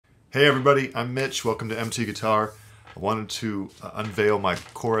Hey everybody, I'm Mitch. Welcome to MT Guitar. I wanted to unveil my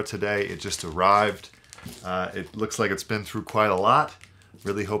Kora today. It just arrived. It looks like it's been through quite a lot.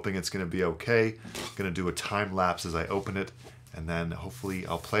 Really hoping it's going to be okay. I'm going to do a time lapse as I open it, and then hopefully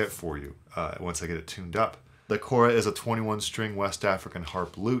I'll play it for you once I get it tuned up. The Kora is a 21-string West African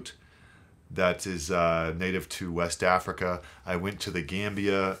harp lute that is native to West Africa. I went to the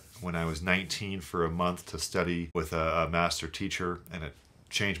Gambia when I was 19 for a month to study with a master teacher, and it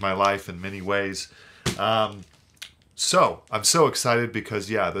changed my life in many ways. So I'm so excited because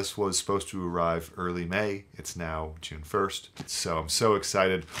this was supposed to arrive early May. It's now June 1st. So I'm so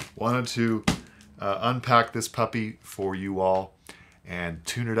excited. Wanted to unpack this puppy for you all and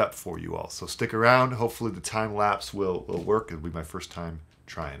tune it up for you all. So stick around. Hopefully the time lapse will work. It'll be my first time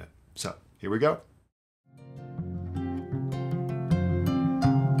trying it. So here we go.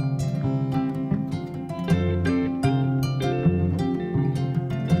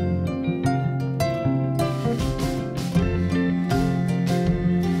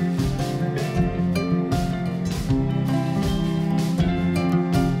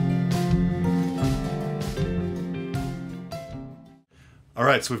 All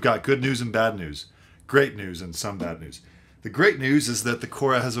right, so we've got good news and bad news. Great news and some bad news. The great news is that the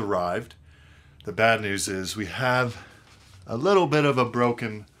Kora has arrived. The bad news is we have a little bit of a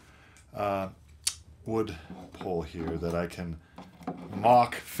broken wood pole here that I can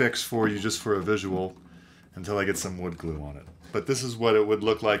mock fix for you just for a visual until I get some wood glue on it. But this is what it would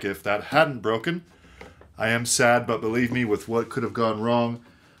look like if that hadn't broken. I am sad, but believe me, with what could have gone wrong,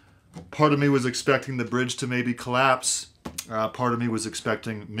 part of me was expecting the bridge to maybe collapse. Part of me was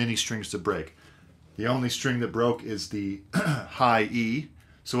expecting many strings to break. The only string that broke is the high E.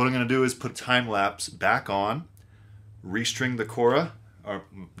 So what I'm going to do is put time lapse back on, restring the Kora, or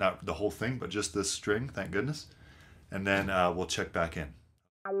not the whole thing, but just this string, thank goodness, and then we'll check back in.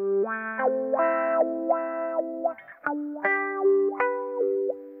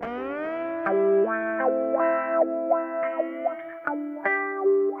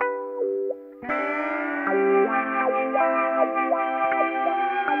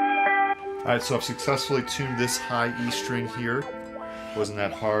 Alright, so I've successfully tuned this high E string here. Wasn't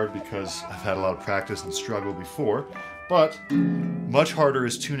that hard because I've had a lot of practice and struggle before, but much harder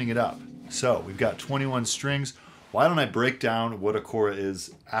is tuning it up. So we've got 21 strings. Why don't I break down what a Kora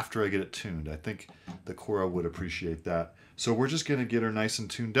is after I get it tuned? I think the Kora would appreciate that. So we're just going to get her nice and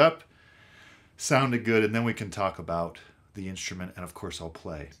tuned up, sounded good, and then we can talk about the instrument, and of course I'll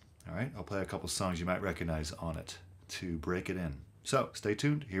play. Alright, I'll play a couple songs you might recognize on it to break it in. So, stay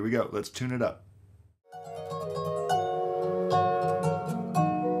tuned. Here we go. Let's tune it up.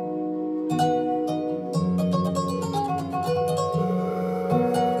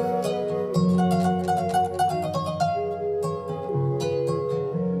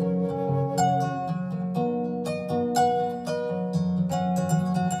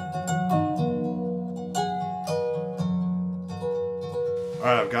 All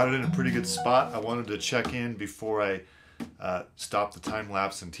right, I've got it in a pretty good spot. I wanted to check in before I stop the time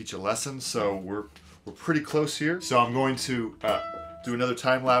lapse and teach a lesson, so we're pretty close here. So I'm going to do another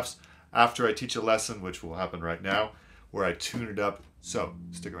time lapse after I teach a lesson, which will happen right now, where I tune it up. So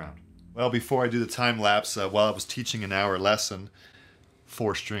stick around. Well, before I do the time lapse, while I was teaching an hour lesson,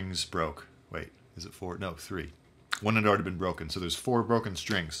 4 strings broke. Wait, is it 4? No, 3. One had already been broken, so there's 4 broken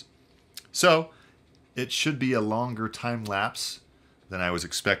strings. So it should be a longer time lapse than I was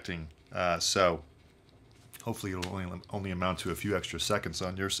expecting. So hopefully it'll only amount to a few extra seconds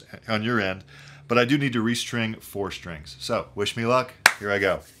on your end, but I do need to restring 4 strings. So wish me luck. Here I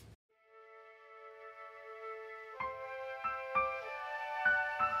go.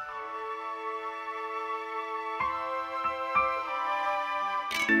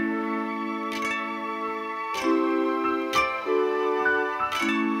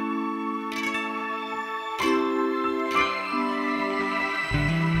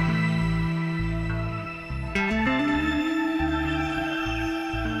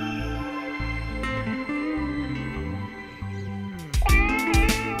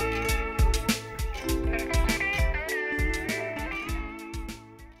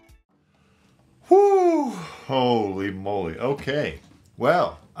 Holy moly. Okay.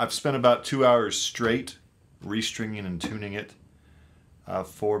 Well, I've spent about 2 hours straight restringing and tuning it.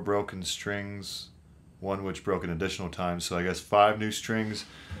 4 broken strings, 1 which broke an additional time, so I guess 5 new strings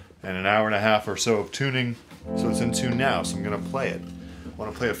and an hour and a half or so of tuning. So it's in tune now, so I'm going to play it. I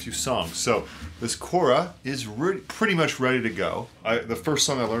want to play a few songs. So this Kora is pretty much ready to go. The first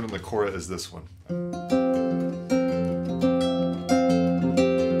song I learned on the Kora is this one.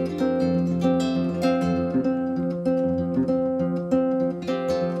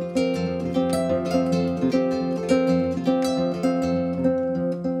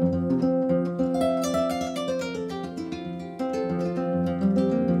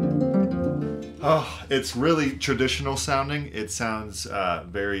 It's really traditional sounding. It sounds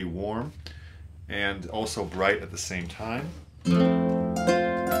very warm and also bright at the same time.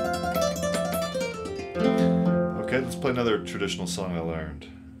 Okay, let's play another traditional song I learned.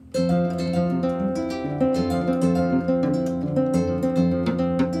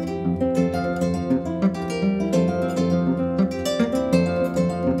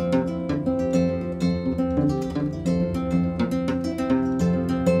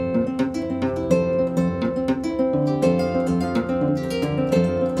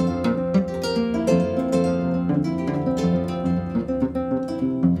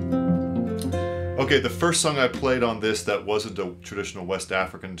 Okay, the first song I played on this that wasn't a traditional West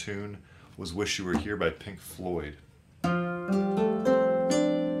African tune was Wish You Were Here by Pink Floyd.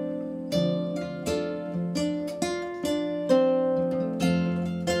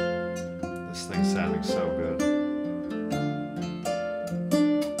 This thing's sounding so good.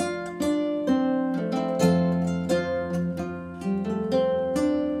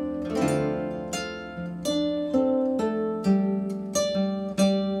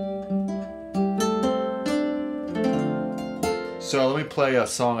 So let me play a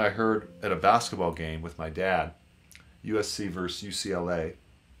song I heard at a basketball game with my dad, USC versus UCLA,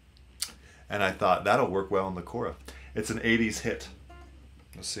 and I thought that'll work well in the Kora. It's an 80s hit.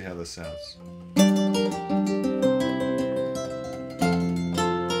 Let's see how this sounds.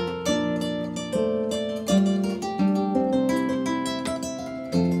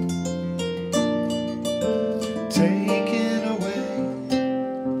 Taken away,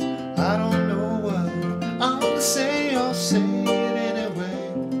 I don't know what I'm to say, I'll say it anyway.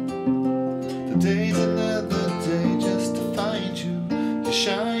 Today's another day just to find you, you're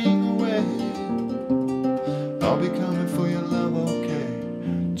shying away. I'll be coming for your love, okay?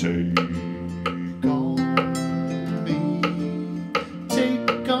 Take on me,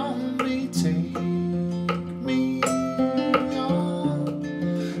 take on me, take me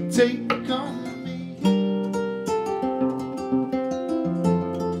on, take on me.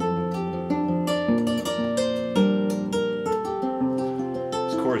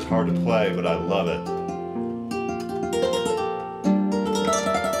 This chord is hard to play, but I love it.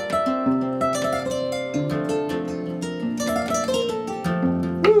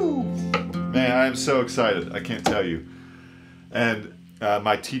 I'm so excited. I can't tell you. And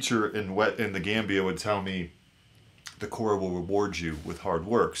my teacher in the Gambia would tell me the Kora will reward you with hard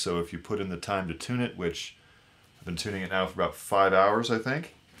work. So if you put in the time to tune it, which I've been tuning it now for about 5 hours, I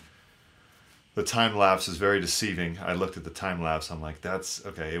think. The time lapse is very deceiving. I looked at the time lapse. I'm like, that's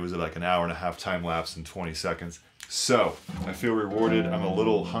okay. It was like an hour and a half time lapse in 20 seconds. So I feel rewarded. I'm a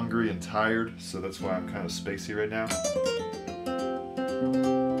little hungry and tired, so that's why I'm kind of spacey right now.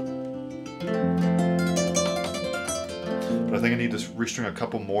 But I think I need to restring a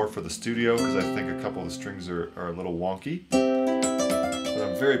couple more for the studio because I think a couple of the strings are a little wonky. But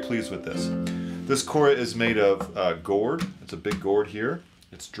I'm very pleased with this. This Kora is made of gourd. It's a big gourd here.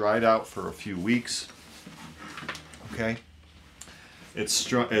 It's dried out for a few weeks. Okay. It's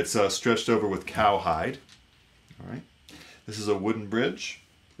stretched over with cowhide. All right. This is a wooden bridge.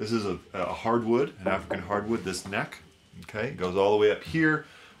 This is a hardwood, an African hardwood. This neck. Okay. It goes all the way up here.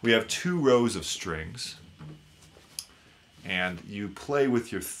 We have 2 rows of strings. And you play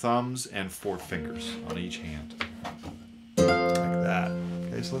with your thumbs and 4 fingers on each hand. Like that.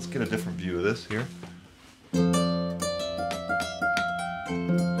 Okay, so let's get a different view of this here.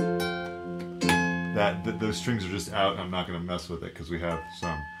 Those strings are just out, and I'm not going to mess with it because we have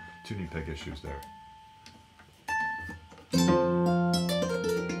some tuning peg issues there.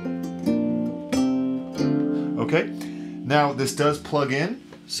 Okay, now this does plug in,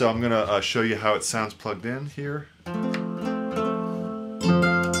 so I'm going to show you how it sounds plugged in here.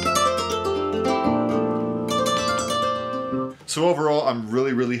 So overall, I'm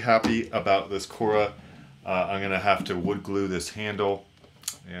really happy about this Kora. I'm going to have to wood glue this handle,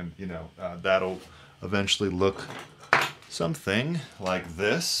 and you know, that'll eventually look something like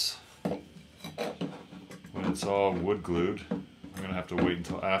this when it's all wood glued. I'm going to have to wait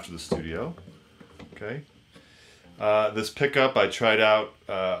until after the studio. Okay. This pickup I tried out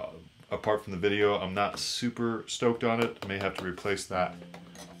apart from the video. I'm not super stoked on it. I may have to replace that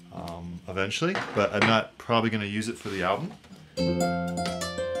eventually, but I'm not probably going to use it for the album.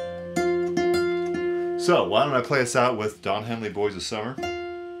 So why don't I play us out with Don Henley, Boys of Summer.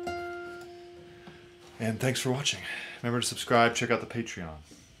 And thanks for watching. Remember to subscribe, check out the Patreon.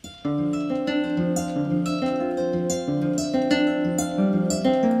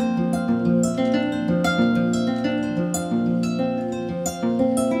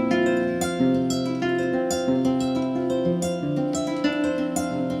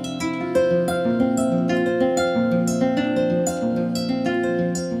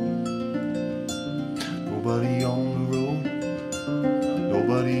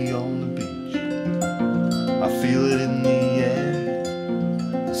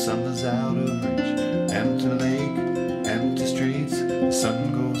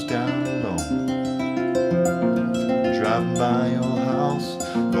 sun goes down low. Driving by your house,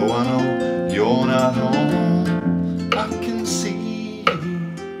 though I know you're not home. I can see you,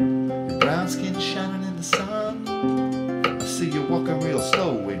 your brown skin shining in the sun. I see you walking real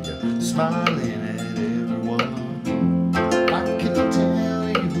slow when you're smiling at everyone. I can tell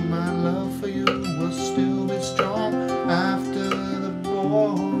you my love for you will still be strong after the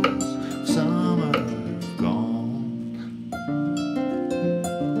boys of summer have gone.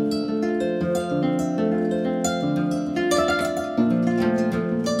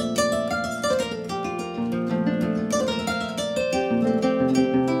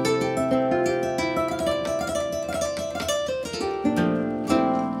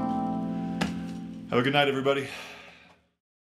 Have a good night, everybody.